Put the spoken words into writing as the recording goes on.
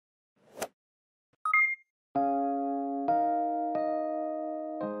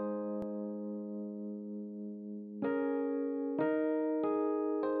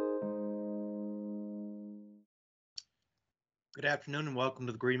afternoon and welcome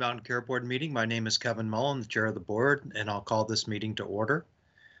to the Green Mountain Care Board meeting. My name is Kevin Mullen, the chair of the board, and I'll call this meeting to order.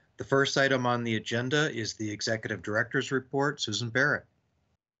 The first item on the agenda is the executive director's report. Susan Barrett.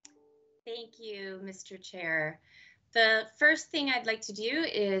 Thank you, Mr. Chair. The first thing I'd like to do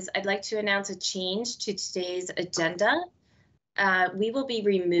is I'd like to announce a change to today's agenda. We will be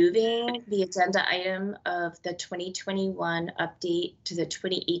removing the agenda item of the 2021 update to the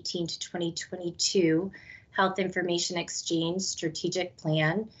 2018 to 2022 Health Information Exchange Strategic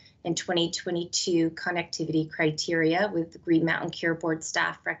Plan and 2022 connectivity criteria with the Green Mountain Care Board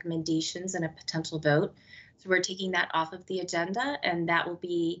staff recommendations and a potential vote. So we're taking that off of the agenda, and that will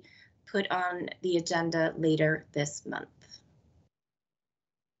be put on the agenda later this month.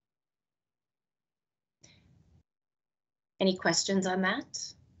 Any questions on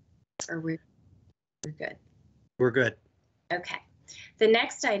that? Or we're good? We're good. Okay. The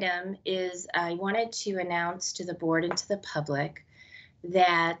next item is I wanted to announce to the board and to the public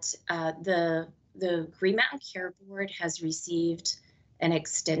that the Green Mountain Care Board has received an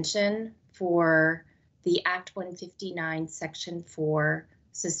extension for the Act 159 Section 4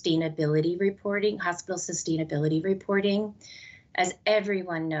 sustainability reporting, hospital sustainability reporting. As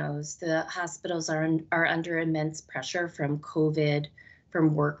everyone knows, the hospitals are under immense pressure from COVID,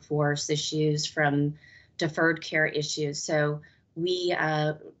 from workforce issues, from deferred care issues. So we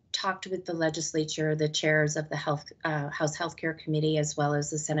talked with the legislature, the chairs of the House Healthcare Committee, as well as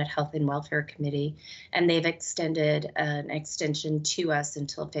the Senate Health and Welfare Committee, and they've extended an extension to us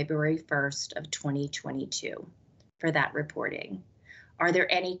until February 1st of 2022 for that reporting. Are there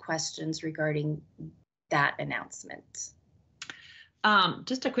any questions regarding that announcement?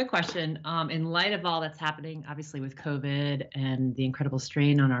 Just a quick question. In light of all that's happening, obviously with COVID and the incredible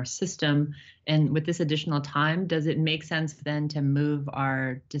strain on our system, and with this additional time, does it make sense then to move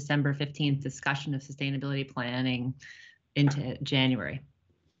our December 15th discussion of sustainability planning into January?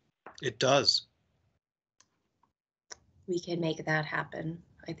 It does. We can make that happen.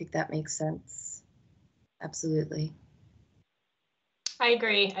 I think that makes sense. Absolutely. I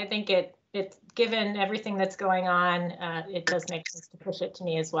agree. I think it's given everything that's going on, it does make sense to push it to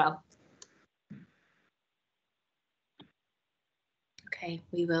me as well. Okay,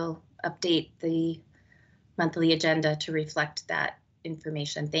 we will update the monthly agenda to reflect that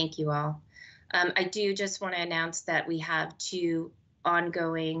information. Thank you all. I do just want to announce that we have 2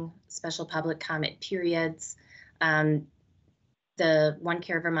 ongoing special public comment periods. The One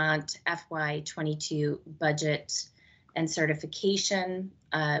Care Vermont FY22 budget and certification.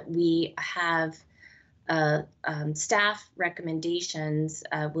 We have staff recommendations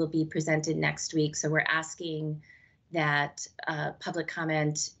will be presented next week. So we're asking that public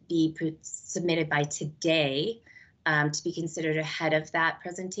comment be submitted by today to be considered ahead of that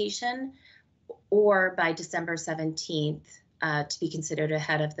presentation, or by December 17th to be considered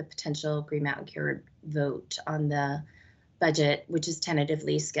ahead of the potential Green Mountain Care vote on the budget, which is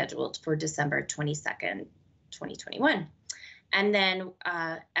tentatively scheduled for December 22nd, 2021. And then,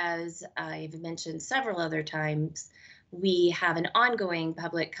 as I've mentioned several other times, we have an ongoing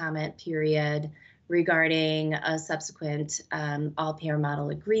public comment period regarding a subsequent all-payer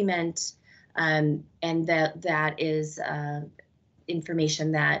model agreement, and that is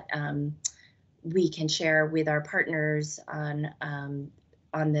information that we can share with our partners on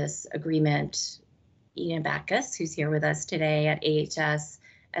this agreement. Ina Backus, who's here with us today at AHS,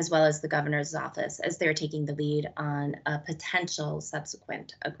 as well as the governor's office, as they're taking the lead on a potential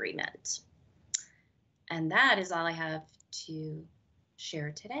subsequent agreement. And that is all I have to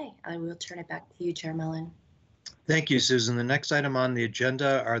share today. I will turn it back to you, Chair Mullen. Thank you, Susan. The next item on the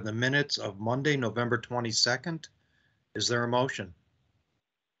agenda are the minutes of Monday, November 22nd. Is there a motion?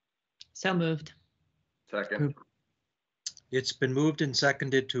 So moved. Second. It's been moved and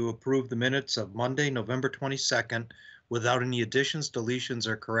seconded to approve the minutes of Monday, November 22nd without any additions, deletions,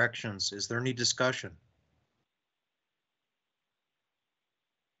 or corrections. Is there any discussion?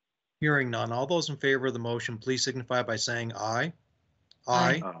 Hearing none. All those in favor of the motion, please signify by saying aye.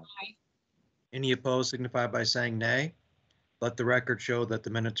 Aye. Aye. Any opposed, signify by saying nay. Let the record show that the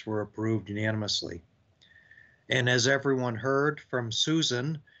minutes were approved unanimously. And as everyone heard from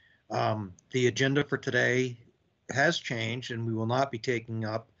Susan, the agenda for today has changed, and we will not be taking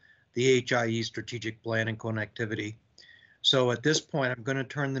up the HIE strategic plan and connectivity. So at this point, I'm going to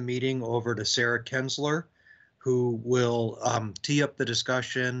turn the meeting over to Sarah Kensler, who will tee up the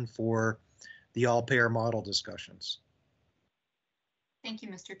discussion for the all-payer model discussions. Thank you,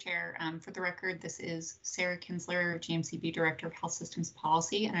 Mr. Chair. For the record, this is Sarah Kinsler, GMCB Director of Health Systems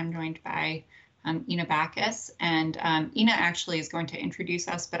Policy, and I'm joined by Ina Backus. And Ina actually is going to introduce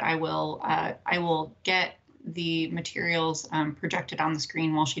us, but I will get the materials projected on the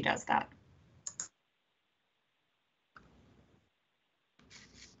screen while she does that.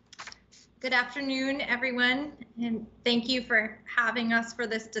 Good afternoon, everyone, and thank you for having us for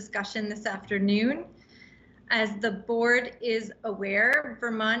this discussion this afternoon. As the board is aware,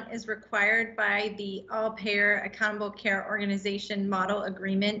 Vermont is required by the All-Payer Accountable Care Organization Model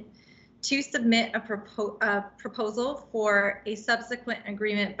Agreement to submit a proposal for a subsequent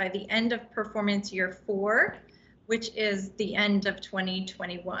agreement by the end of performance year 4, which is the end of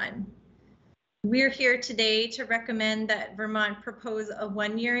 2021. We're here today to recommend that Vermont propose a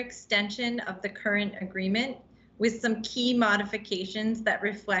 1-year extension of the current agreement with some key modifications that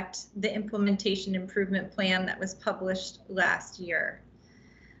reflect the implementation improvement plan that was published last year.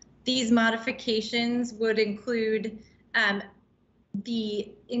 These modifications would include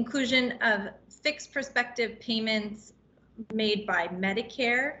the inclusion of fixed prospective payments made by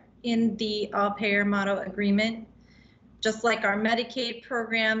Medicare in the all-payer model agreement. Just like our Medicaid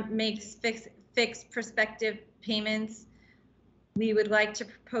program makes fixed prospective payments, we would like to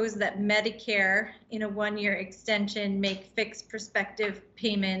propose that Medicare, in a 1-year extension, make fixed prospective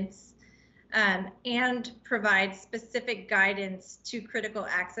payments and provide specific guidance to critical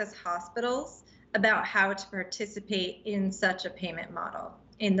access hospitals about how to participate in such a payment model,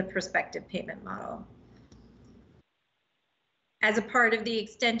 in the prospective payment model. As a part of the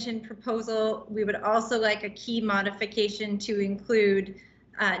extension proposal, we would also like a key modification to include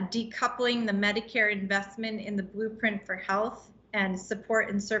decoupling the Medicare investment in the Blueprint for Health and Support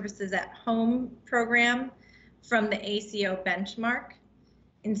and Services at Home program from the ACO benchmark.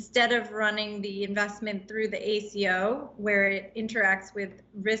 Instead of running the investment through the ACO, where it interacts with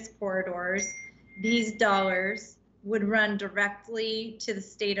risk corridors, these dollars would run directly to the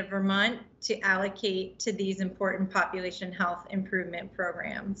state of Vermont to allocate to these important population health improvement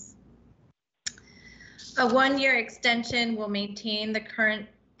programs. A 1-year extension will maintain the current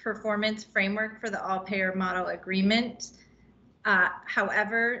performance framework for the all-payer model agreement.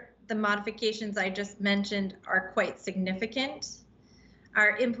 However, the modifications I just mentioned are quite significant.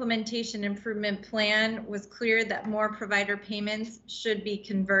 Our implementation improvement plan was clear that more provider payments should be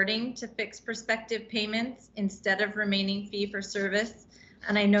converting to fixed prospective payments instead of remaining fee for service.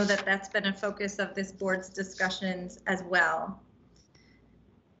 And I know that that's been a focus of this board's discussions as well.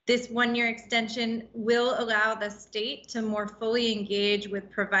 This 1-year extension will allow the state to more fully engage with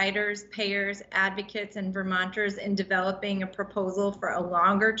providers, payers, advocates, and Vermonters in developing a proposal for a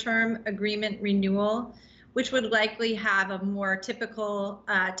longer-term agreement renewal, which would likely have a more typical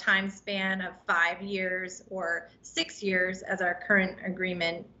time span of 5 years or 6 years, as our current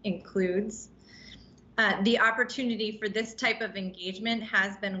agreement includes. The opportunity for this type of engagement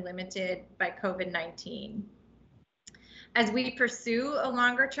has been limited by COVID-19. As we pursue a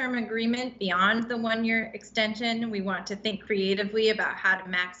longer-term agreement beyond the 1-year extension, we want to think creatively about how to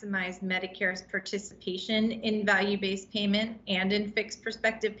maximize Medicare's participation in value-based payment and in fixed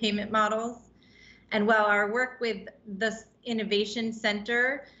prospective payment models. And while our work with the Innovation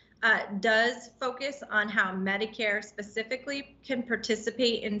Center does focus on how Medicare specifically can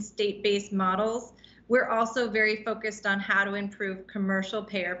participate in state-based models, we're also very focused on how to improve commercial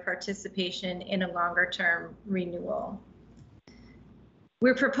payer participation in a longer-term renewal.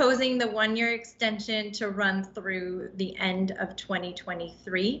 We're proposing the 1-year extension to run through the end of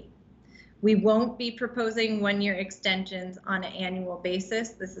 2023. We won't be proposing 1-year extensions on an annual basis.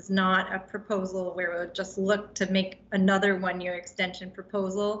 This is not a proposal where we'll just look to make another 1-year extension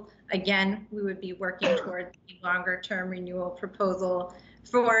proposal. Again, we would be working towards a longer-term renewal proposal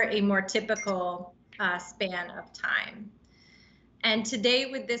for a more typical span of time. And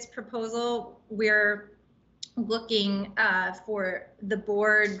today with this proposal, we're looking for the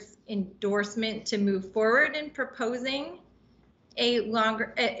board's endorsement to move forward in proposing a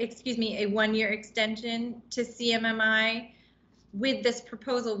 1-year extension to CMMI. With this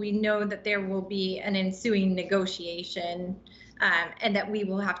proposal, we know that there will be an ensuing negotiation and that we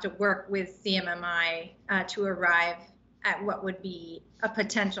will have to work with CMMI to arrive at what would be a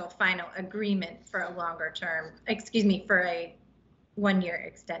potential final agreement for a longer term, for a 1-year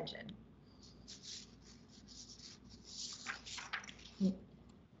extension.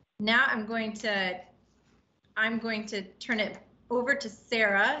 Now I'm going to turn it over to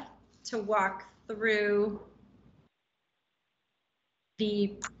Sarah to walk through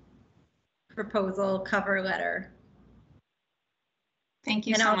the proposal cover letter. Thank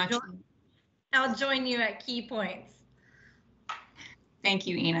you so much. I'll join you at key points. Thank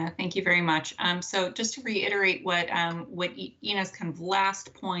you, Ina. Thank you very much. So just to reiterate what Ina's kind of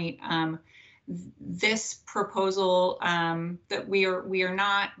last point, This proposal that we are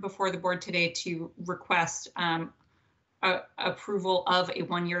not before the board today to request approval of a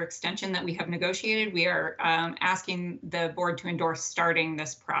 1-year extension that we have negotiated. We are asking the board to endorse starting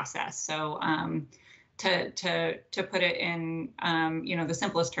this process. So to put it in the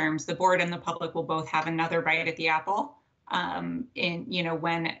simplest terms, the board and the public will both have another bite at the apple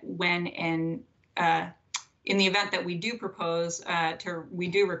in the event that we do propose we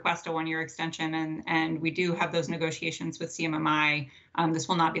do request a 1-year extension and we do have those negotiations with CMMI. This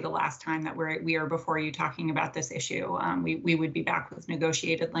will not be the last time that we are before you talking about this issue. We would be back with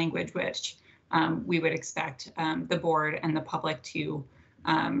negotiated language, which we would expect the board and the public to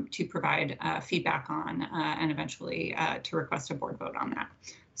provide feedback on and eventually to request a board vote on that.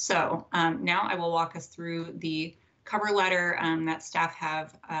 So now I will walk us through the cover letter that staff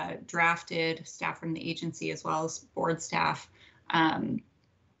have drafted, staff from the agency as well as board staff,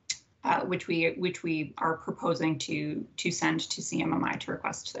 which we are proposing to send to CMMI to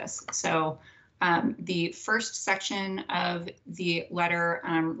request this. So the first section of the letter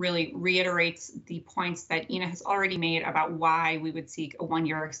really reiterates the points that Ina has already made about why we would seek a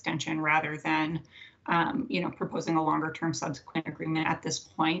 1-year extension rather than proposing a longer term subsequent agreement at this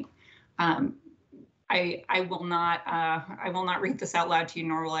point. I will not read this out loud to you,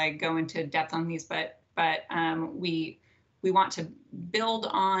 nor will I go into depth on these, but we want to build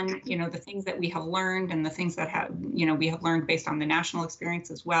on the things that we have learned and the things that we have learned based on the national experience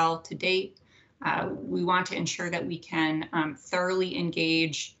as well to date. We want to ensure that we can thoroughly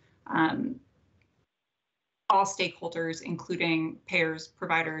engage all stakeholders, including payers,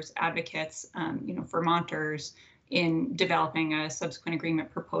 providers, advocates, Vermonters, in developing a subsequent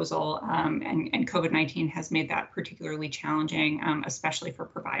agreement proposal, and COVID-19 has made that particularly challenging, especially for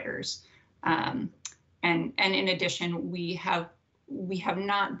providers. And in addition, we have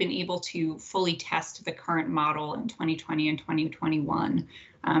not been able to fully test the current model in 2020 and 2021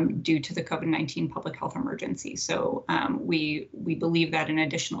 due to the COVID-19 public health emergency. So we believe that an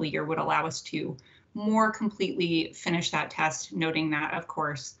additional year would allow us to more completely finish that test, noting that, of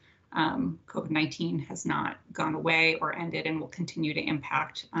course, COVID-19 has not gone away or ended and will continue to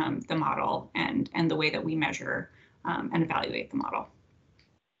impact the model and the way that we measure and evaluate the model.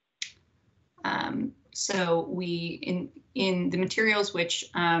 So we, in the materials which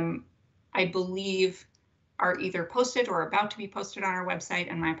I believe are either posted or about to be posted on our website,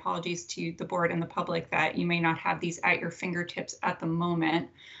 and my apologies to the board and the public that you may not have these at your fingertips at the moment.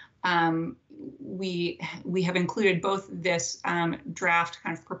 We have included both this draft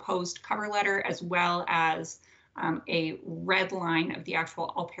kind of proposed cover letter as well as a red line of the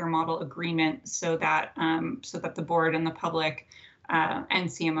actual all-payer model agreement so that the board and the public and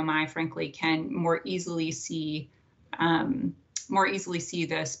CMMI, frankly, can more easily see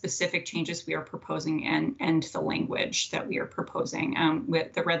the specific changes we are proposing and the language that we are proposing.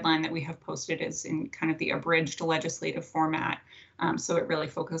 With the red line that we have posted is in kind of the abridged legislative format. So it really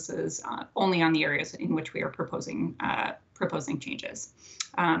focuses only on the areas in which we are proposing changes.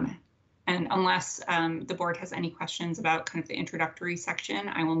 And unless the board has any questions about kind of the introductory section,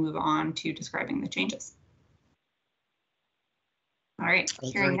 I will move on to describing the changes. All right,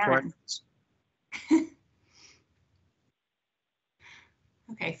 hearing none.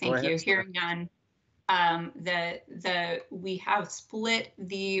 Okay, thank you. Hearing none. We have split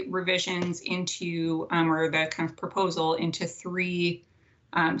the revisions into, or the kind of proposal into 3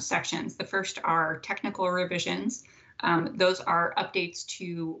 sections. The first are technical revisions. Those are updates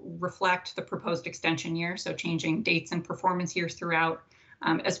to reflect the proposed extension year, so changing dates and performance years throughout,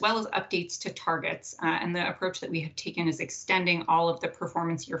 as well as updates to targets. And the approach that we have taken is extending all of the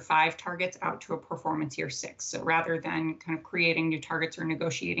performance year 5 targets out to a performance year 6. So rather than kind of creating new targets or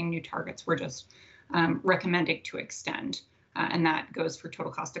negotiating new targets, we're just recommending to extend. And that goes for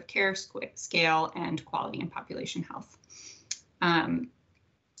total cost of care, scale, and quality and population health.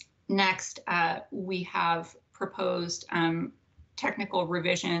 Next, we have proposed technical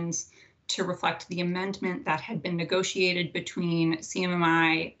revisions to reflect the amendment that had been negotiated between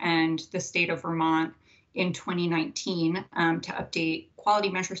CMMI and the state of Vermont in 2019 to update quality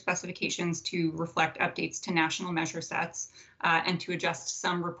measure specifications to reflect updates to national measure sets and to adjust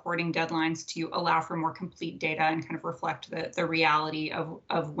some reporting deadlines to allow for more complete data and kind of reflect the reality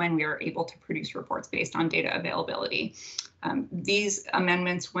of when we are able to produce reports based on data availability. These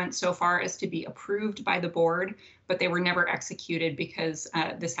amendments went so far as to be approved by the board, but they were never executed because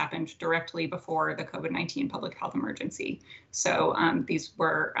this happened directly before the COVID-19 public health emergency. So these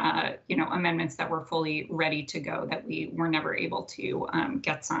were, amendments that were fully ready to go that we were never able to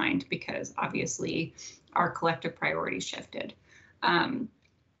get signed because obviously our collective priorities shifted.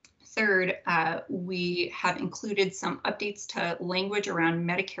 Third, we have included some updates to language around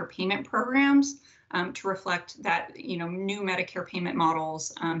Medicare payment programs to reflect that new Medicare payment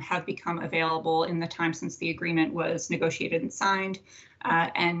models have become available in the time since the agreement was negotiated and signed,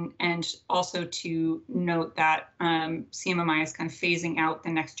 and also to note that CMMI is kind of phasing out the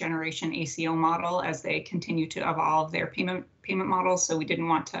next generation ACO model as they continue to evolve their payment models. So we didn't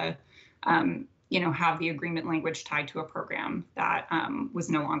want to have the agreement language tied to a program that was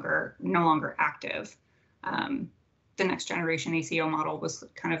no longer active. The next generation ACO model was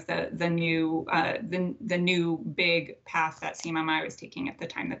kind of the new big path that CMMI was taking at the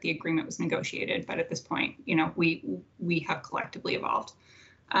time that the agreement was negotiated. But at this point, we have collectively evolved.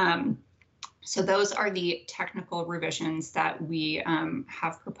 So those are the technical revisions that we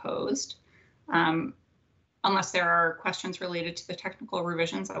have proposed. Unless there are questions related to the technical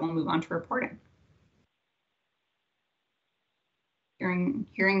revisions, I will move on to reporting.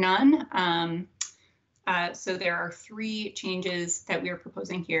 Hearing none. So there are 3 changes that we are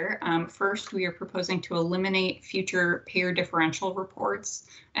proposing here. First, we are proposing to eliminate future payer differential reports.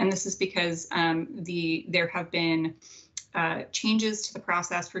 And this is because there have been changes to the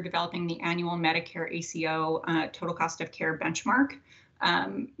process for developing the annual Medicare ACO total cost of care benchmark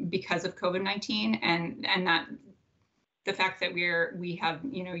because of COVID-19, and that the fact that we have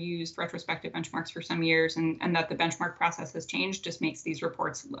used retrospective benchmarks for some years and that the benchmark process has changed just makes these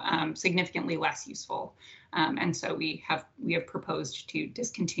reports significantly less useful. And so we have proposed to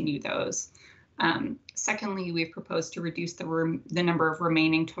discontinue those. Secondly, we've proposed to reduce the number of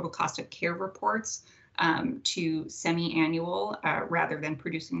remaining total cost of care reports to semi-annual rather than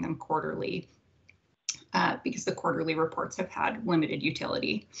producing them quarterly because the quarterly reports have had limited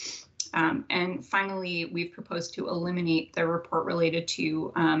utility. And finally, we've proposed to eliminate the report related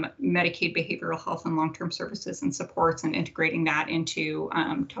to Medicaid behavioral health and long-term services and supports and integrating that into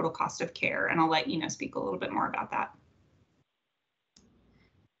total cost of care. And I'll let Ina speak a little bit more about that.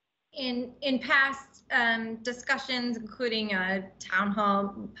 In past discussions, including a town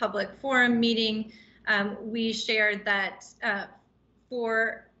hall public forum meeting, we shared that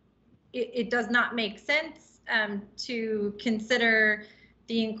it does not make sense to consider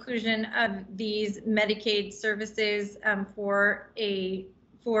the inclusion of these Medicaid services for a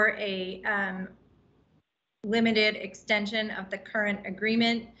limited extension of the current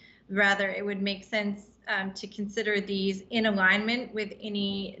agreement. Rather, it would make sense to consider these in alignment with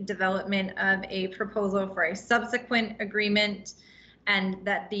any development of a proposal for a subsequent agreement, and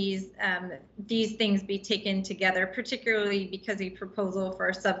that these things be taken together, particularly because a proposal for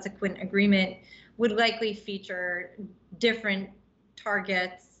a subsequent agreement would likely feature different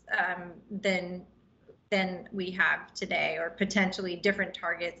targets than we have today, or potentially different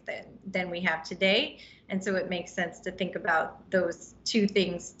targets than we have today. And so it makes sense to think about those 2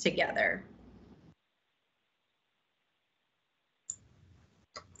 things together.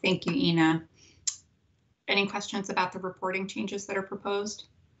 Thank you, Ina. Any questions about the reporting changes that are proposed?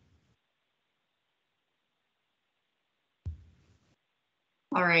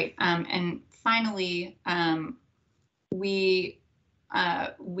 All right, and finally,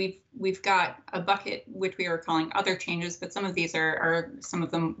 we've got a bucket which we are calling other changes, but some of these are some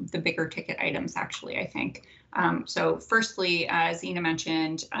of them the bigger ticket items, actually, I think. So firstly, as Ina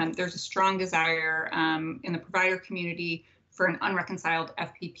mentioned, there's a strong desire in the provider community for an unreconciled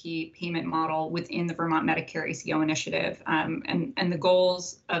FPP payment model within the Vermont Medicare ACO initiative. And the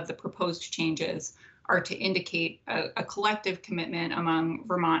goals of the proposed changes are to indicate a collective commitment among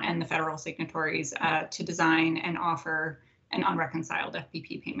Vermont and the federal signatories to design and offer an unreconciled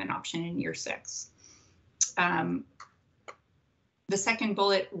FPP payment option in year 6. The second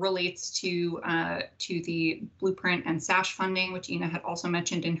bullet relates to the Blueprint and SASH funding, which Ina had also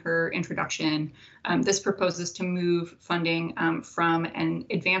mentioned in her introduction. This proposes to move funding from an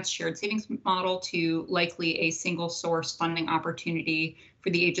advanced shared savings model to likely a single source funding opportunity for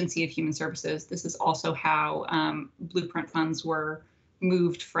the Agency of Human Services. This is also how Blueprint funds were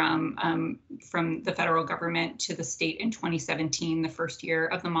moved from the federal government to the state in 2017, the first year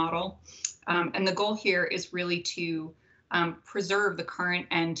of the model. And the goal here is really to preserve the current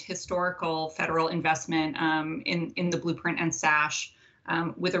and historical federal investment in the Blueprint and SASH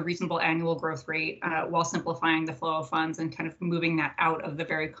with a reasonable annual growth rate while simplifying the flow of funds and kind of moving that out of the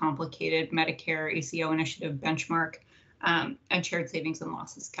very complicated Medicare ACO initiative benchmark and shared savings and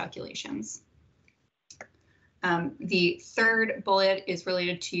losses calculations. The third bullet is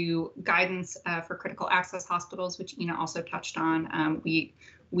related to guidance for critical access hospitals, which Ina also touched on.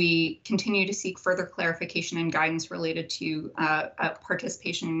 We continue to seek further clarification and guidance related to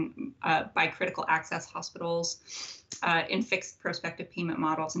participation by critical access hospitals in fixed prospective payment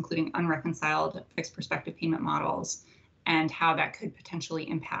models, including unreconciled fixed prospective payment models, and how that could potentially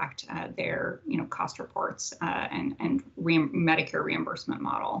impact their cost reports and Medicare reimbursement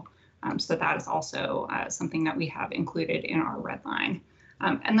model. So that is also something that we have included in our red line.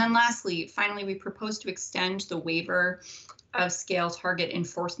 And then lastly, finally, we propose to extend the waiver of scale target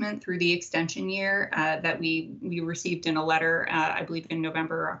enforcement through the extension year that we received in a letter, I believe in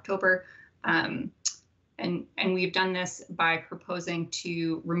November or October. And we've done this by proposing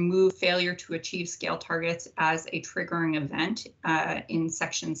to remove failure to achieve scale targets as a triggering event in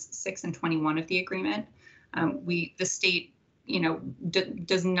sections 6 and 21 of the agreement. The state,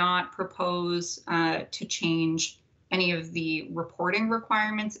 does not propose to change any of the reporting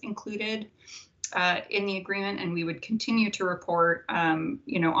requirements included in the agreement, and we would continue to report,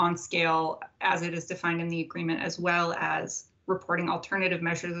 on scale as it is defined in the agreement, as well as reporting alternative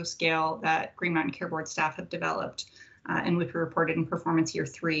measures of scale that Green Mountain Care Board staff have developed and which we reported in performance year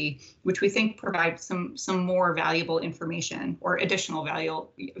 3, which we think provides some more valuable information, or additional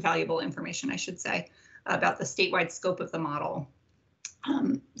valuable information, I should say, about the statewide scope of the model.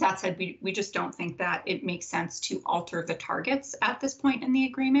 That said, we just don't think that it makes sense to alter the targets at this point in the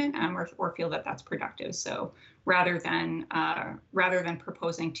agreement, or feel that that's productive. So rather than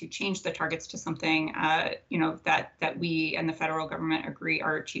proposing to change the targets to something that we and the federal government agree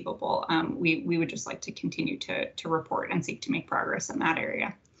are achievable, we would just like to continue to report and seek to make progress in that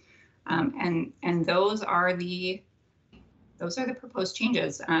area. And those are the proposed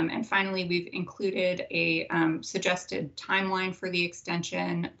changes. And finally, we've included a suggested timeline for the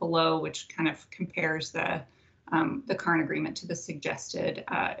extension below, which kind of compares the current agreement to the suggested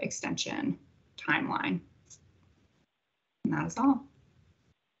extension timeline. And that is all.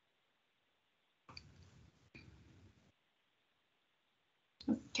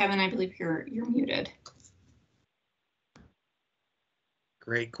 Kevin, I believe you're muted.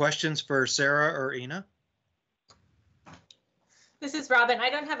 Great. Questions for Sarah or Ina? This is Robin.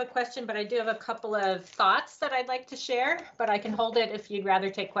 I don't have a question, but I do have a couple of thoughts that I'd like to share, but I can hold it if you'd rather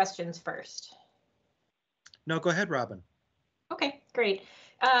take questions first. No, go ahead, Robin. Okay, great.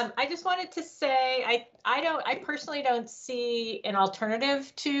 I just wanted to say, I personally don't see an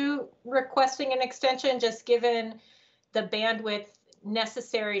alternative to requesting an extension, just given the bandwidth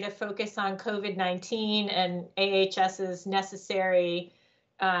necessary to focus on COVID-19 and AHS's necessary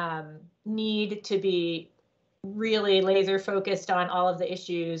need to be really laser focused on all of the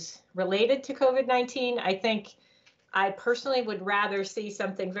issues related to COVID-19. I think I personally would rather see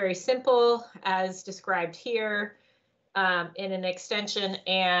something very simple as described here in an extension,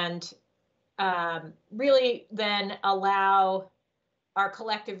 and really then allow our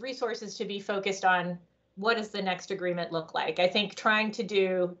collective resources to be focused on what does the next agreement look like. I think trying to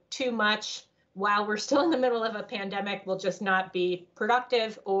do too much while we're still in the middle of a pandemic will just not be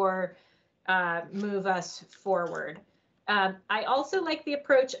productive or move us forward. I also like the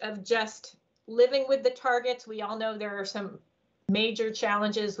approach of just living with the targets. We all know there are some major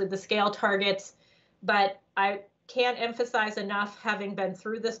challenges with the scale targets, but I can't emphasize enough, having been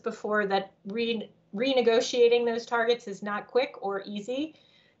through this before, that renegotiating those targets is not quick or easy.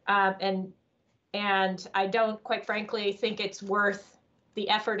 And I don't, quite frankly, think it's worth the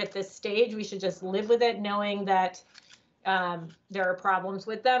effort at this stage. We should just live with it, knowing that there are problems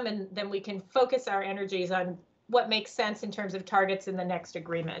with them, and then we can focus our energies on what makes sense in terms of targets in the next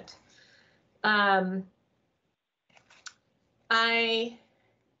agreement. I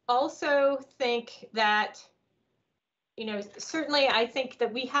also think that, certainly I think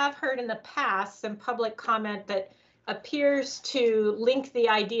that we have heard in the past some public comment that appears to link the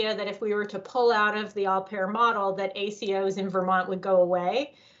idea that if we were to pull out of the all-payer model, that ACOs in Vermont would go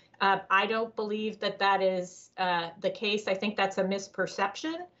away. I don't believe that that is the case. I think that's a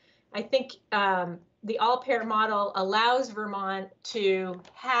misperception. I think the all-payer model allows Vermont to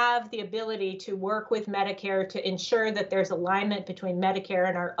have the ability to work with Medicare to ensure that there's alignment between Medicare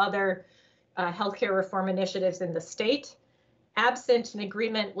and our other healthcare reform initiatives in the state. Absent an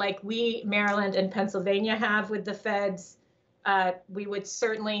agreement like we, Maryland and Pennsylvania, have with the feds, we would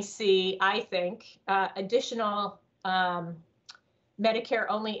certainly see, I think, additional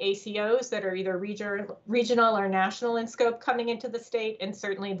Medicare-only ACOs that are either regional or national in scope coming into the state, and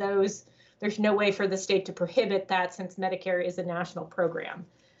certainly those, there's no way for the state to prohibit that since Medicare is a national program.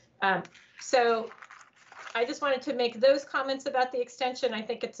 So I just wanted to make those comments about the extension. I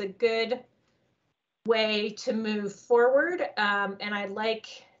think it's a good way to move forward, and I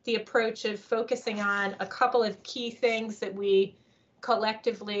like the approach of focusing on a couple of key things that we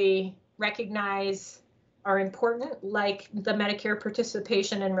collectively recognize are important, like the Medicare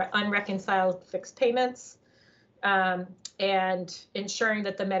participation and unreconciled fixed payments, and ensuring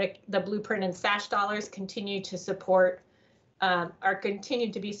that the Blueprint and SASH dollars continue to support, are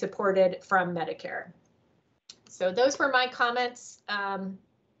continued to be supported from Medicare. So those were my comments.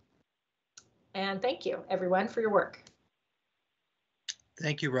 And thank you, everyone, for your work.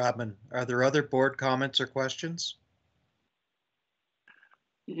 Thank you, Robin. Are there other board comments or questions?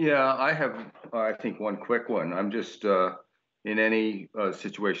 Yeah, I have, I think, one quick one. I'm just, in any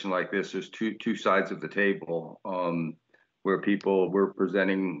situation like this, there's two sides of the table, where we're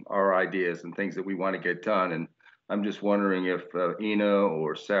presenting our ideas and things that we want to get done. And I'm just wondering if Ina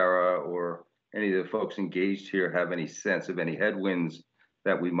or Sarah or any of the folks engaged here have any sense of any headwinds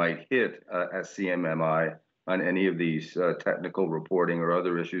that we might hit at CMMI on any of these technical reporting or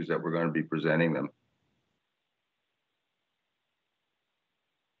other issues that we're going to be presenting them.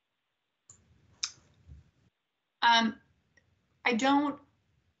 I don't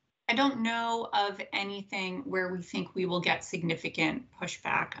know of anything where we think we will get significant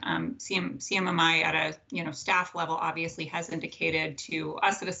pushback. CMMI at a staff level obviously has indicated to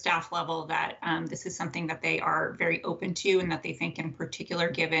us at a staff level that this is something that they are very open to, and that they think, in particular,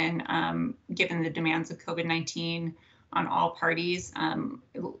 given the demands of COVID-19 on all parties,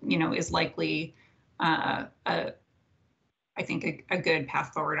 is likely I think a good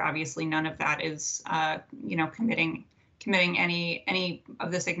path forward. Obviously, none of that is committing any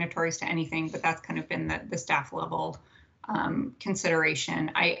of the signatories to anything, but that's kind of been the staff level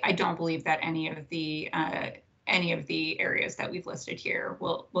consideration. I don't believe that any of the areas that we've listed here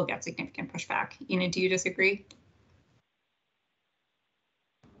will get significant pushback. Ina, do you disagree?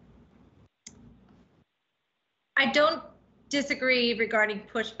 I don't disagree regarding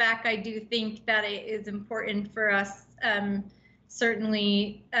pushback. I do think that it is important for us,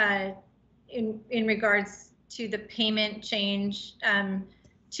 certainly in regards to the payment change,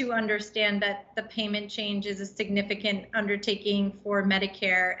 to understand that the payment change is a significant undertaking for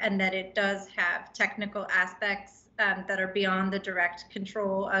Medicare, and that it does have technical aspects that are beyond the direct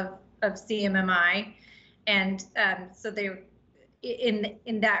control of CMMI. And so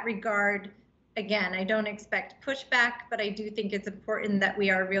in that regard, again, I don't expect pushback, but I do think it's important that we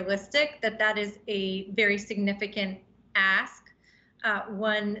are realistic, that is a very significant ask.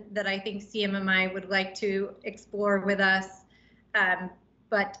 One that I think CMMI would like to explore with us,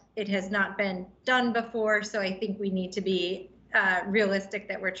 but it has not been done before. So I think we need to be realistic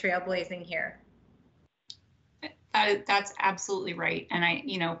that we're trailblazing here. That's absolutely right.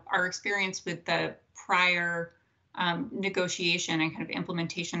 And our experience with the prior negotiation and kind of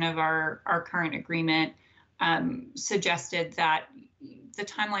implementation of our current agreement suggested that the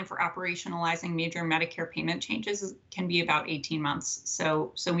timeline for operationalizing major Medicare payment changes can be about 18 months.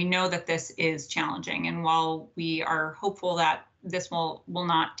 So we know that this is challenging. And while we are hopeful that this will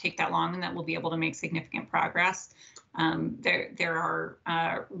not take that long and that we'll be able to make significant progress, there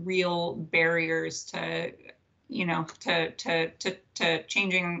are real barriers to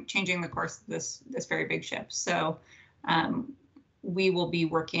changing the course of this very big ship. So we will be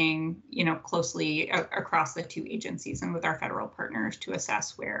working, closely across the two agencies and with our federal partners to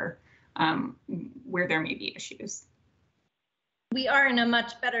assess where there may be issues. We are in a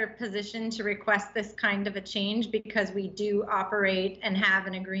much better position to request this kind of a change because we do operate and have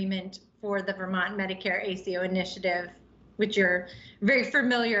an agreement for the Vermont Medicare ACO initiative, which you're very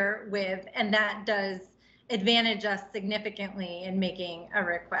familiar with, and that does advantage us significantly in making a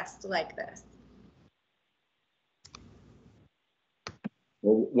request like this.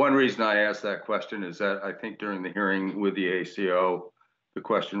 Well, one reason I asked that question is that I think during the hearing with the ACO, the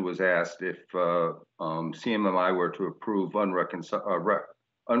question was asked if CMMI were to approve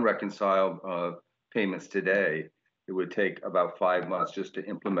unreconciled payments today, it would take about 5 months just to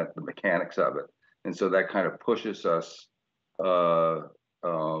implement the mechanics of it. And so that kind of pushes us down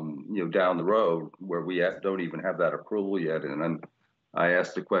the road where we don't even have that approval yet. And I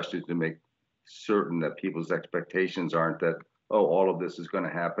asked the question to make certain that people's expectations aren't that, oh, all of this is going to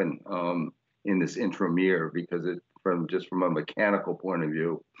happen in this interim year, because from a mechanical point of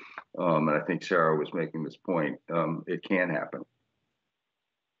view, and I think Sarah was making this point, it can happen.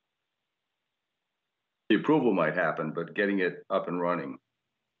 The approval might happen, but getting it up and running,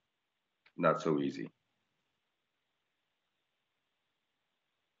 not so easy.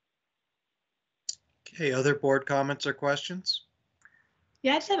 Okay, other board comments or questions?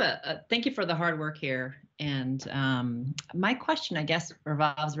 Yeah, I just have a thank you for the hard work here. And my question, I guess,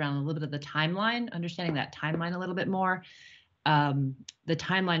 revolves around a little bit of the timeline, understanding that timeline a little bit more. the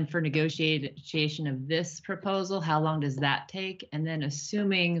timeline for negotiation of this proposal, how long does that take? And then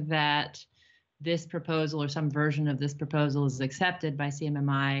assuming that this proposal or some version of this proposal is accepted by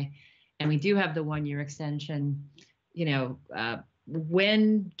CMMI, and we do have the 1-year extension,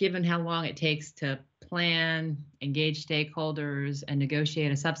 when, given how long it takes to plan, engage stakeholders, and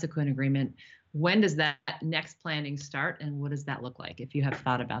negotiate a subsequent agreement, when does that next planning start, and what does that look like, if you have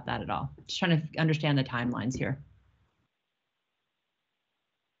thought about that at all? Just trying to understand the timelines here.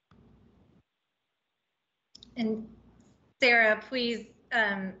 And Sarah, please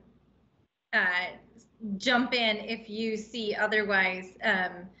jump in if you see otherwise.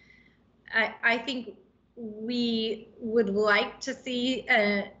 I think we would like to see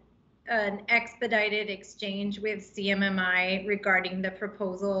an expedited exchange with CMMI regarding the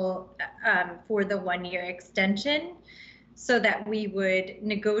proposal for the 1-year extension, so that we would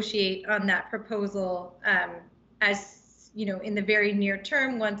negotiate on that proposal as in the very near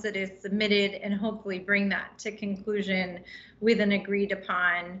term once it is submitted, and hopefully bring that to conclusion with an agreed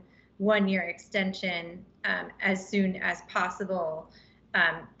upon 1-year extension as soon as possible,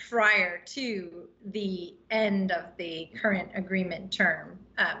 prior to the end of the current agreement term.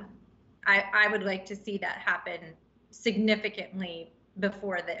 I would like to see that happen significantly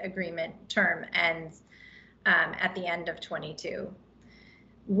before the agreement term ends at the end of 22.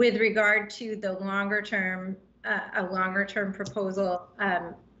 With regard to the longer term, a longer term proposal,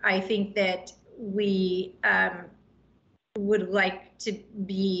 I think that we would like to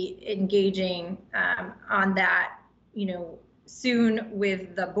be engaging on that, soon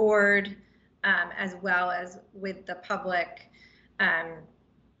with the board, as well as with the public.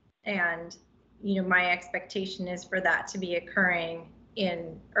 And, my expectation is for that to be occurring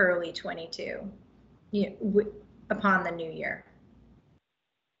in early 22, upon the new year.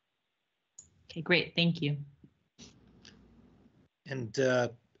 Okay, great. Thank you. And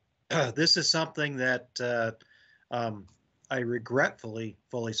this is something that I regretfully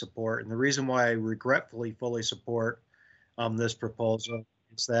fully support. And the reason why I regretfully fully support this proposal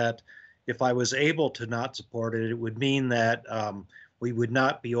is that if I was able to not support it, it would mean that we would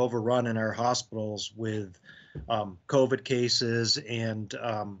not be overrun in our hospitals with COVID cases and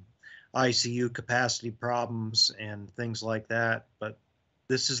ICU capacity problems and things like that. But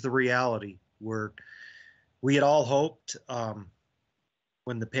this is the reality. We had all hoped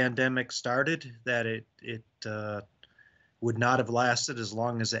when the pandemic started that it would not have lasted as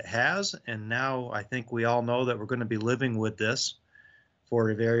long as it has. And now I think we all know that we're going to be living with this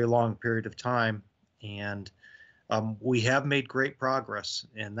for a very long period of time. And we have made great progress,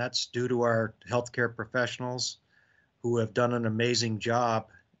 and that's due to our healthcare professionals who have done an amazing job.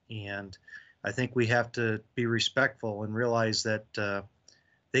 And I think we have to be respectful and realize that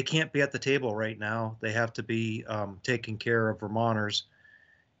they can't be at the table right now. They have to be taking care of Vermonters.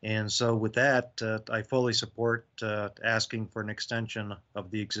 And so with that, I fully support asking for an extension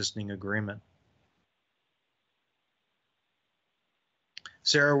of the existing agreement.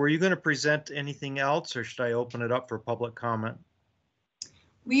 Sarah, were you going to present anything else, or should I open it up for public comment?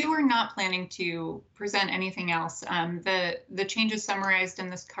 We were not planning to present anything else. The changes summarized in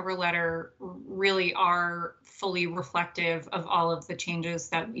this cover letter really are fully reflective of all of the changes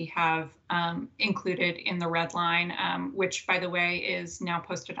that we have included in the red line, which, by the way, is now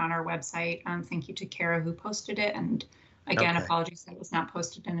posted on our website. Thank you to Kara who posted it, and again, okay. Apologies that it was not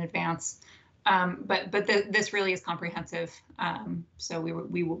posted in advance. But this really is comprehensive, so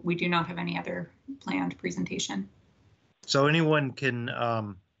we do not have any other planned presentation. So anyone can,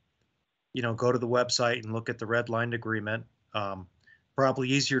 go to the website and look at the red line agreement. Probably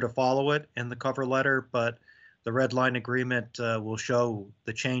easier to follow it in the cover letter, but the red line agreement will show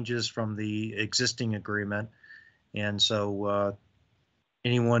the changes from the existing agreement. And so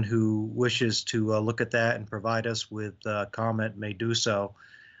anyone who wishes to look at that and provide us with comment may do so.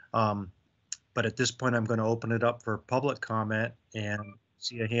 But at this point, I'm going to open it up for public comment and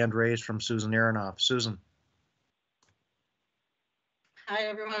see a hand raised from Susan Aronoff. Susan. Hi,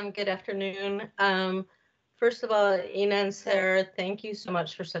 everyone. Good afternoon. First of all, Ina and Sarah, thank you so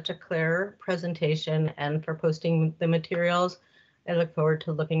much for such a clear presentation and for posting the materials. I look forward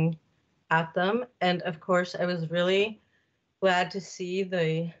to looking at them. And of course, I was really glad to see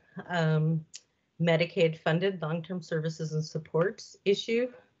the Medicaid funded long-term services and supports issue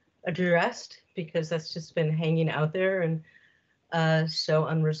addressed, because that's just been hanging out there and so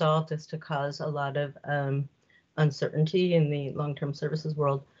unresolved as to cause a lot of uncertainty in the long-term services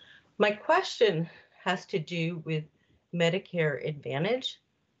world. My question has to do with Medicare Advantage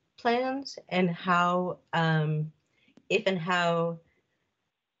plans and how, if and how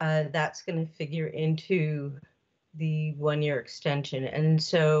that's going to figure into the 1-year extension and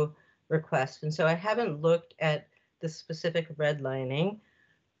so request. And so I haven't looked at the specific redlining.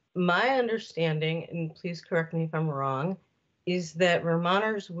 My understanding, and please correct me if I'm wrong, is that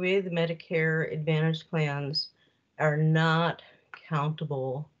Vermonters with Medicare Advantage plans are not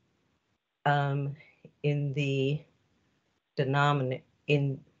countable in the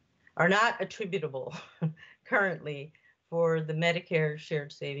are not attributable currently for the Medicare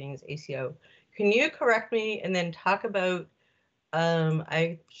Shared Savings ACO. Can you correct me and then talk about,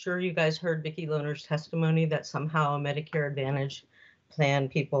 I'm sure you guys heard Vicki Lohner's testimony that somehow Medicare Advantage plan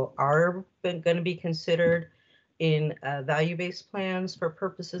people are going to be considered in value-based plans for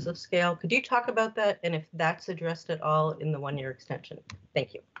purposes of scale. Could you talk about that and if that's addressed at all in the 1-year extension?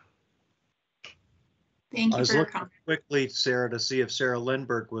 Thank you. Thank I you was for your looking comment. quickly, Sarah, to see if Sarah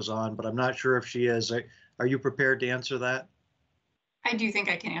Lindberg was on, but I'm not sure if she is. Are you prepared to answer that? I do think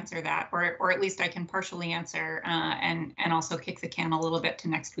I can answer that, or at least I can partially answer, and also kick the can a little bit to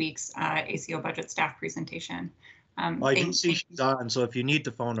next week's ACO budget staff presentation. Well, I do see she's on, so if you need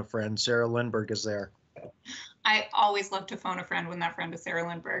to phone a friend, Sarah Lindberg is there. I always love to phone a friend when that friend is Sarah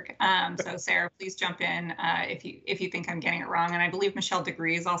Lindberg. So Sarah, please jump in if you think I'm getting it wrong. And I believe Michelle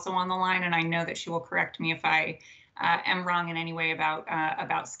Degree is also on the line, and I know that she will correct me if I am wrong in any way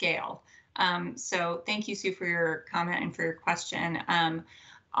about scale. So thank you, Sue, for your comment and for your question.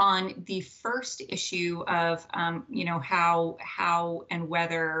 On the first issue of how and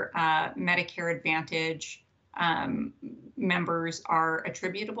whether Medicare Advantage members are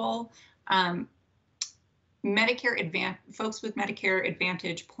attributable. Folks with Medicare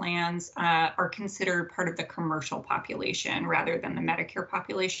Advantage plans are considered part of the commercial population rather than the Medicare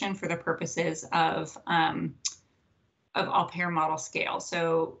population for the purposes of all-payer model scale.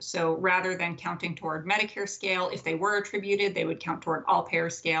 So rather than counting toward Medicare scale, if they were attributed, they would count toward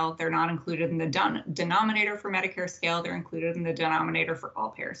all-payer scale. They're not included in the denominator for Medicare scale. They're included in the denominator for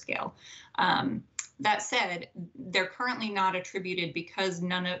all-payer scale. That said, they're currently not attributed because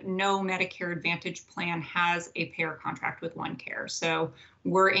no Medicare Advantage plan has a payer contract with OneCare. So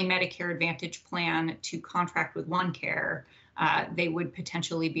were a Medicare Advantage plan to contract with OneCare, they would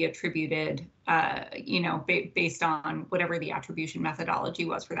potentially be attributed, based on whatever the attribution methodology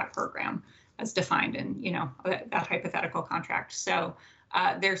was for that program as defined in, that hypothetical contract. So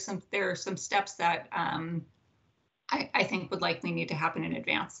there are some steps that I think would likely need to happen in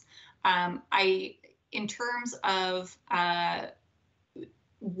advance. In terms of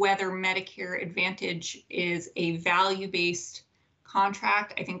whether Medicare Advantage is a value-based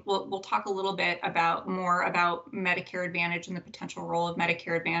contract, I think we'll talk a little bit more about Medicare Advantage and the potential role of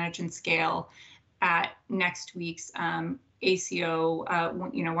Medicare Advantage and scale at next week's ACO,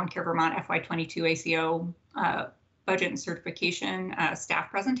 OneCare Vermont FY22 ACO budget and certification staff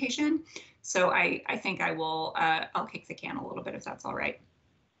presentation. So I think I'll kick the can a little bit if that's all right.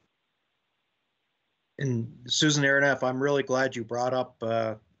 And Susan Aronoff, I'm really glad you brought up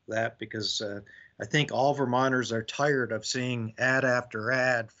that because I think all Vermonters are tired of seeing ad after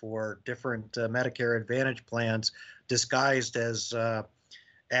ad for different Medicare Advantage plans disguised as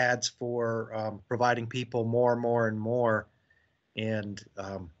ads for providing people more and more. And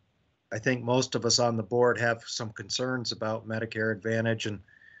I think most of us on the board have some concerns about Medicare Advantage, and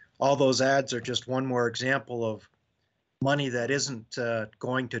all those ads are just one more example of money that isn't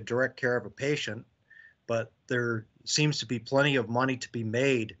going to direct care of a patient, but there seems to be plenty of money to be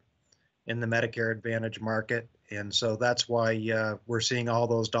made in the Medicare Advantage market. And so that's why we're seeing all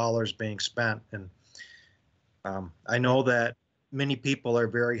those dollars being spent. And I know that many people are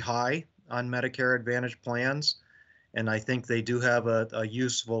very high on Medicare Advantage plans, and I think they do have a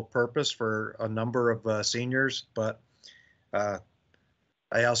useful purpose for a number of seniors, but I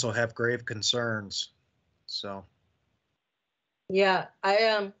also have grave concerns. So. Yeah,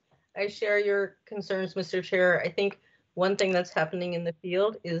 I share your concerns, Mr. Chair. I think one thing that's happening in the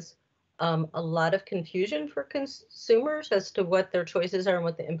field is a lot of confusion for consumers as to what their choices are and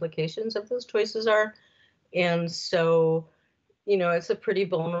what the implications of those choices are. And so, it's a pretty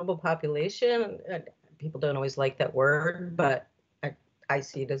vulnerable population. People don't always like that word, but I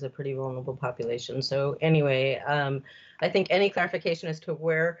see it as a pretty vulnerable population. So anyway, I think any clarification as to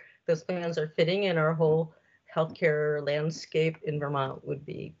where those plans are fitting in our whole healthcare landscape in Vermont would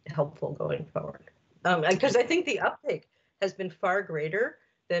be helpful going forward. Because I think the uptake has been far greater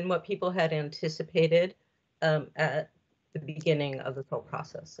than what people had anticipated at the beginning of this whole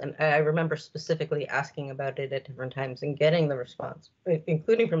process. And I remember specifically asking about it at different times and getting the response,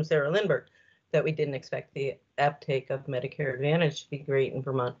 including from Sarah Lindberg, that we didn't expect the uptake of Medicare Advantage to be great in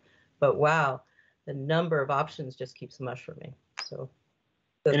Vermont. But wow, the number of options just keeps mushrooming. So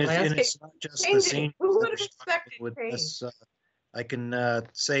The And landscape it's not just the changing. seniors Who that would are have struggling expected with change? this. I can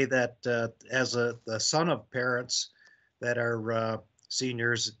say that as the son of parents that are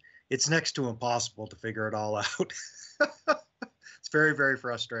seniors, it's next to impossible to figure it all out. It's very, very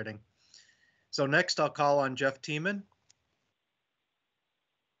frustrating. So next I'll call on Jeff Tiemann.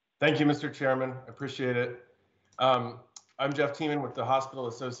 Thank you, Mr. Chairman. I appreciate it. I'm Jeff Tiemann with the Hospital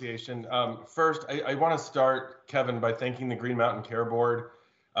Association. First, I want to start, Kevin, by thanking the Green Mountain Care Board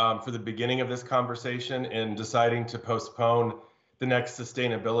for the beginning of this conversation in deciding to postpone the next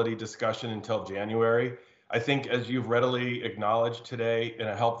sustainability discussion until January. I think, as you've readily acknowledged today in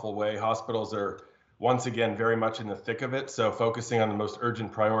a helpful way, hospitals are once again very much in the thick of it. So focusing on the most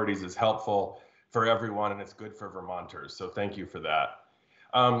urgent priorities is helpful for everyone, and it's good for Vermonters. So thank you for that.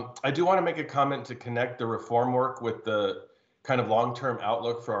 I do want to make a comment to connect the reform work with the kind of long-term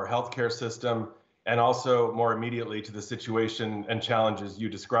outlook for our healthcare system, and also more immediately to the situation and challenges you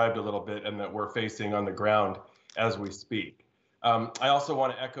described a little bit and that we're facing on the ground as we speak. I also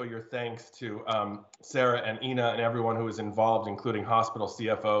want to echo your thanks to Sarah and Ina and everyone who was involved, including hospital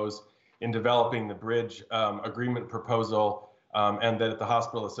CFOs, in developing the bridge agreement proposal, and that at the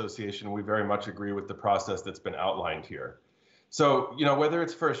Hospital Association, we very much agree with the process that's been outlined here. So, whether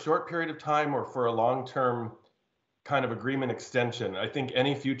it's for a short period of time or for a long-term kind of agreement extension, I think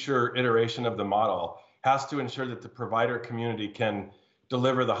any future iteration of the model has to ensure that the provider community can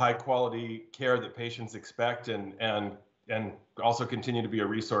deliver the high quality care that patients expect, and also continue to be a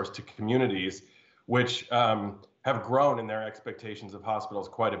resource to communities, which have grown in their expectations of hospitals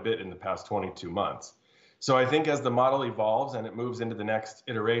quite a bit in the past 22 months. So I think as the model evolves and it moves into the next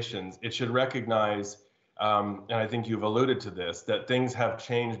iterations, it should recognize, and I think you've alluded to this, that things have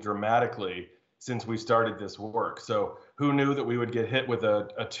changed dramatically since we started this work. So who knew that we would get hit with a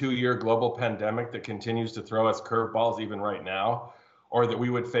 2-year global pandemic that continues to throw us curveballs even right now, or that we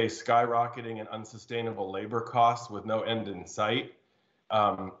would face skyrocketing and unsustainable labor costs with no end in sight?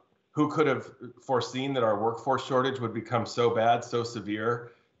 Who could have foreseen that our workforce shortage would become so bad, so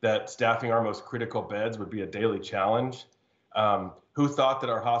severe, that staffing our most critical beds would be a daily challenge? Who thought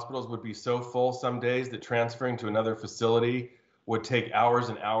that our hospitals would be so full some days that transferring to another facility would take hours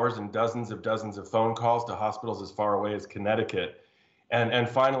and hours and dozens of phone calls to hospitals as far away as Connecticut? And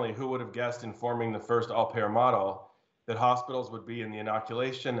finally, who would have guessed in forming the first all-payer model that hospitals would be in the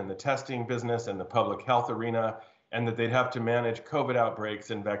inoculation and the testing business and the public health arena, and that they'd have to manage COVID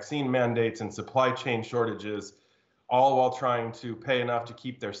outbreaks and vaccine mandates and supply chain shortages, all while trying to pay enough to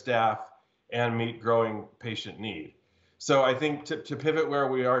keep their staff and meet growing patient need. So I think to pivot where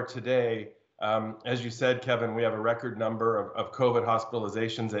we are today, as you said, Kevin, we have a record number of COVID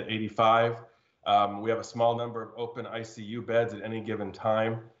hospitalizations at 85. We have a small number of open ICU beds at any given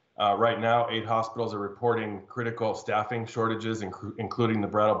time. Right now, 8 hospitals are reporting critical staffing shortages, including the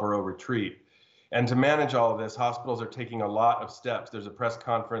Brattleboro Retreat. And to manage all of this, hospitals are taking a lot of steps. There's a press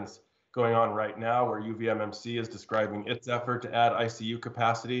conference going on right now where UVMMC is describing its effort to add ICU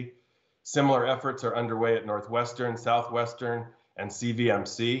capacity. Similar efforts are underway at Northwestern, Southwestern, and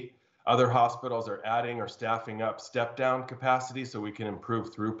CVMC. Other hospitals are adding or staffing up step-down capacity so we can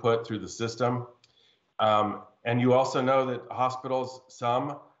improve throughput through the system. And you also know that hospitals,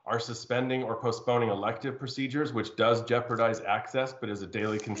 some are suspending or postponing elective procedures, which does jeopardize access, but is a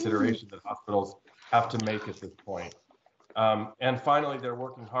daily consideration that hospitals have to make at this point. And finally, they're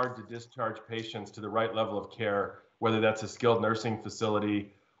working hard to discharge patients to the right level of care, whether that's a skilled nursing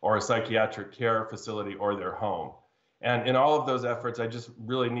facility or a psychiatric care facility or their home. And in all of those efforts, I just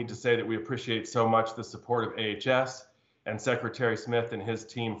really need to say that we appreciate so much the support of AHS and Secretary Smith and his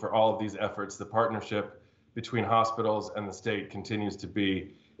team for all of these efforts. The partnership between hospitals and the state continues to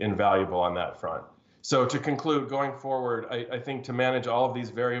be invaluable on that front. So to conclude, going forward, I think to manage all of these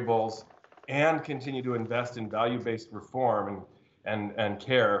variables and continue to invest in value-based reform and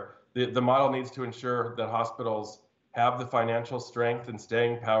care, the model needs to ensure that hospitals have the financial strength and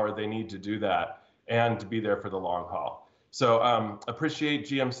staying power they need to do that and to be there for the long haul. So appreciate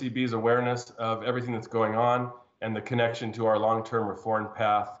GMCB's awareness of everything that's going on and the connection to our long-term reform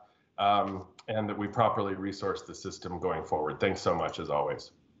path, and that we properly resource the system going forward. Thanks so much, as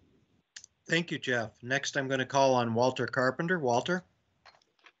always. Thank you, Jeff. Next, I'm going to call on Walter Carpenter. Walter?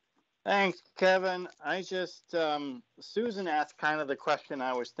 Thanks, Kevin. Susan asked kind of the question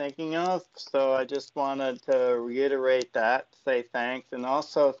I was thinking of, so I just wanted to reiterate that, say thanks, and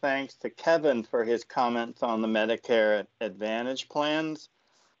also thanks to Kevin for his comments on the Medicare Advantage plans.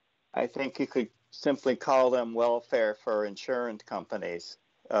 I think you could simply call them welfare for insurance companies,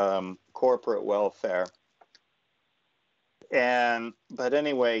 corporate welfare. But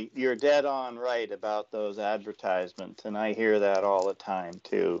anyway, you're dead on right about those advertisements, and I hear that all the time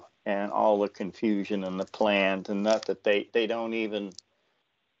too, and all the confusion and the plans, and not that they don't even,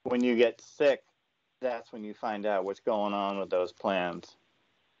 when you get sick, that's when you find out what's going on with those plans.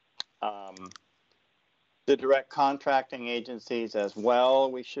 The direct contracting agencies as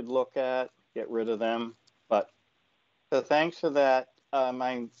well, we should look at, get rid of them. But so thanks for that. I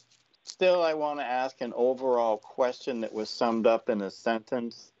want to ask an overall question that was summed up in a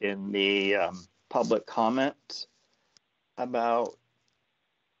sentence in the public comment about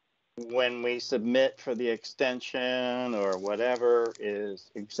when we submit for the extension or whatever,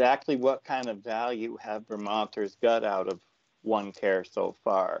 is exactly what kind of value have Vermonters got out of OneCare so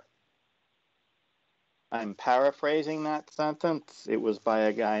far? I'm paraphrasing that sentence. It was by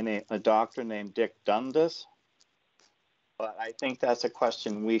a doctor named Dick Dundas. But I think that's a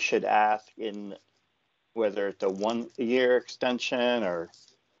question we should ask, in whether it's a 1-year extension or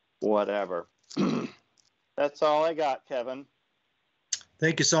whatever. That's all I got, Kevin.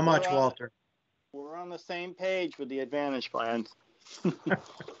 Thank you so much, Walter. We're on the same page with the Advantage plans.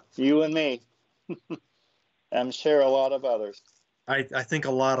 You and me. I'm sure a lot of others. I think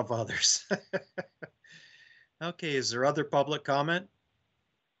a lot of others. Okay, is there other public comment?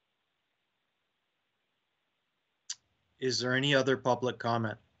 Is there any other public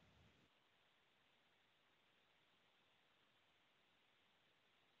comment?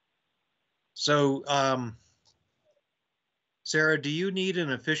 So, Sarah, do you need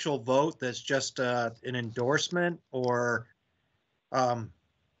an official vote that's just an endorsement, or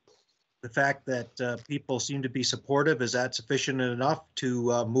the fact that people seem to be supportive, is that sufficient enough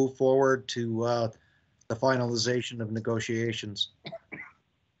to move forward to the finalization of negotiations?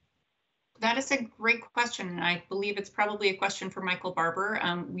 That is a great question, and I believe it's probably a question for Michael Barber.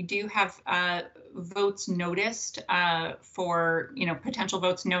 We do have votes noticed for, potential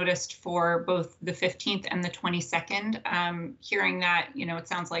votes noticed for both the 15th and the 22nd. Hearing that, it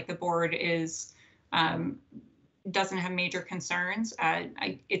sounds like the board is doesn't have major concerns.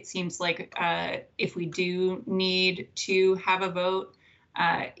 It seems like if we do need to have a vote,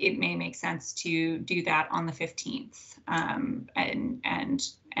 it may make sense to do that on the 15th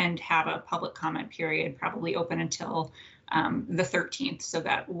and have a public comment period probably open until the 13th, so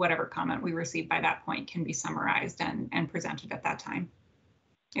that whatever comment we receive by that point can be summarized and presented at that time,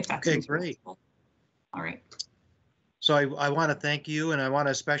 if that's okay, great. All right. So I want to thank you, and I want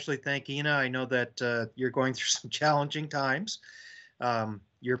to especially thank Ina. I know that you're going through some challenging times.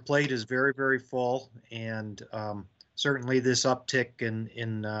 Your plate is very, very full, and certainly this uptick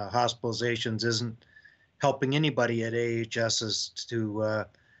in hospitalizations isn't helping anybody at AHSs to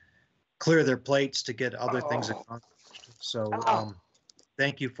clear their plates to get other things accomplished. So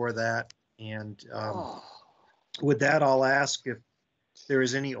thank you for that. And with that, I'll ask if there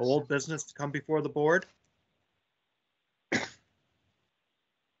is any old business to come before the board.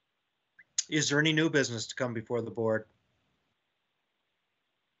 Is there any new business to come before the board?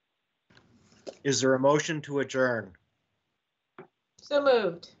 Is there a motion to adjourn? So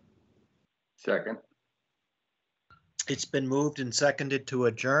moved. Second. It's been moved and seconded to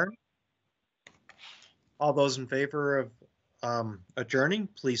adjourn. All those in favor of adjourning,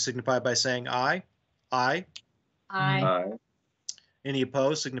 please signify by saying aye. Aye. Aye. Aye. Any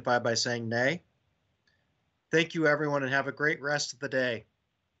opposed, signify by saying nay. Thank you, everyone, and have a great rest of the day.